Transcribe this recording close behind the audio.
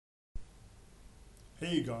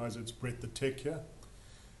Hey guys, it's Brett the Tech here.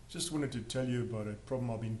 Just wanted to tell you about a problem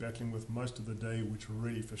I've been battling with most of the day, which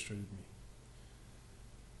really frustrated me.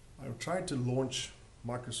 I tried to launch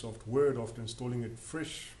Microsoft Word after installing it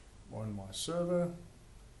fresh on my server.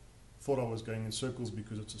 Thought I was going in circles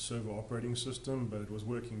because it's a server operating system, but it was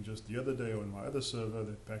working just the other day on my other server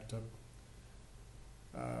that backed up.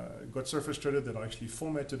 Got so frustrated that I actually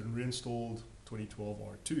formatted and reinstalled 2012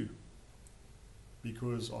 R2.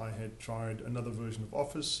 Because I had tried another version of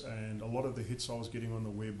Office, and a lot of the hits I was getting on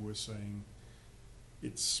the web were saying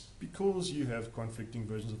it's because you have conflicting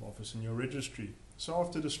versions of Office in your registry. So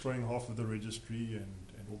after destroying half of the registry and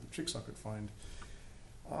all the tricks I could find,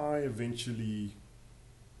 I eventually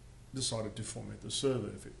decided to format the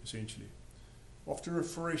server, essentially. After a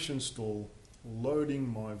fresh install, loading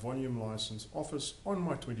my volume license Office on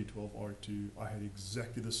my 2012 R2, I had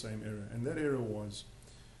exactly the same error, and that error was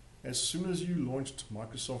as soon as you launched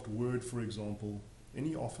Microsoft Word, for example,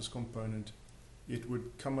 any Office component, it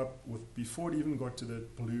would come up with, before it even got to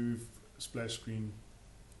that blue splash screen,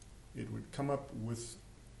 it would come up with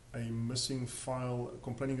a missing file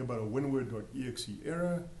complaining about a winword.exe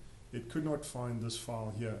error. It could not find this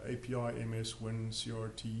file here,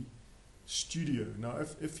 api-ms-win-crt-stdio. Now,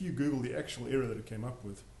 if you Google the actual error that it came up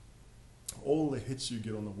with, all the hits you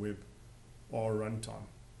get on the web are runtime.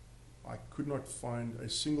 I could not find a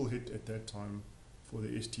single hit at that time for the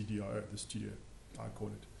STDIO, the studio, I call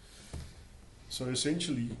it. So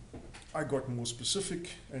essentially, I got more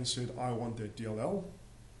specific and said, I want that DLL.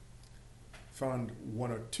 Found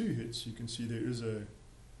one or two hits. You can see there is a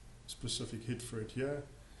specific hit for it here.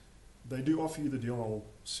 They do offer you the DLL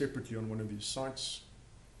separately on one of these sites.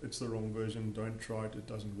 It's the wrong version. Don't try it. It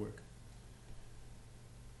doesn't work.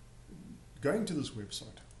 Going to this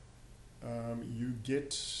website, you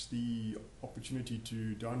get the opportunity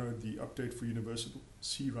to download the update for Universal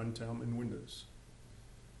C runtime in Windows.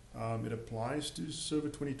 It applies to Server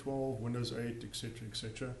 2012, Windows 8, etc.,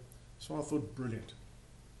 etc. So I thought, brilliant.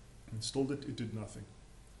 Installed it, it did nothing.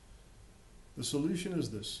 The solution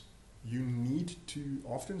is this. You need to,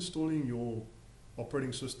 after installing your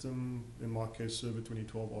operating system, in my case Server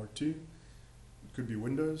 2012 R2, it could be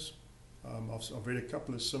Windows. I've read a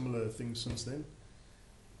couple of similar things since then.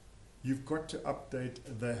 You've got to update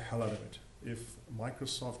the hell out of it. If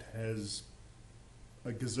Microsoft has a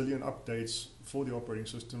gazillion updates for the operating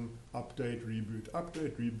system, update, reboot,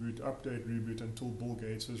 update, reboot, update, reboot, until Bill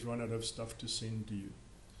Gates has run out of stuff to send to you.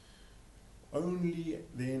 Only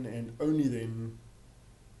then and only then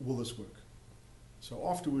will this work. So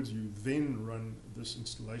afterwards you then run this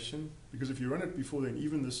installation, because if you run it before then,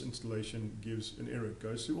 even this installation gives an error. It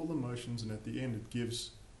goes through all the motions and at the end it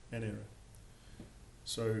gives an error.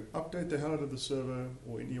 So update the hell out of the server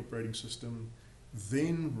or any operating system,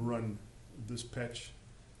 then run this patch,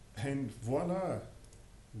 and voila,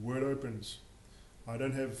 Word opens. I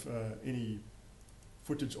don't have any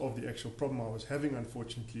footage of the actual problem I was having,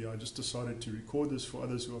 unfortunately. I just decided to record this for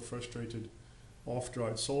others who are frustrated after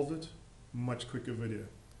I'd solved it. Much quicker video.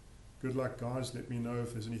 Good luck guys, let me know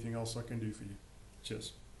if there's anything else I can do for you.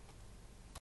 Cheers.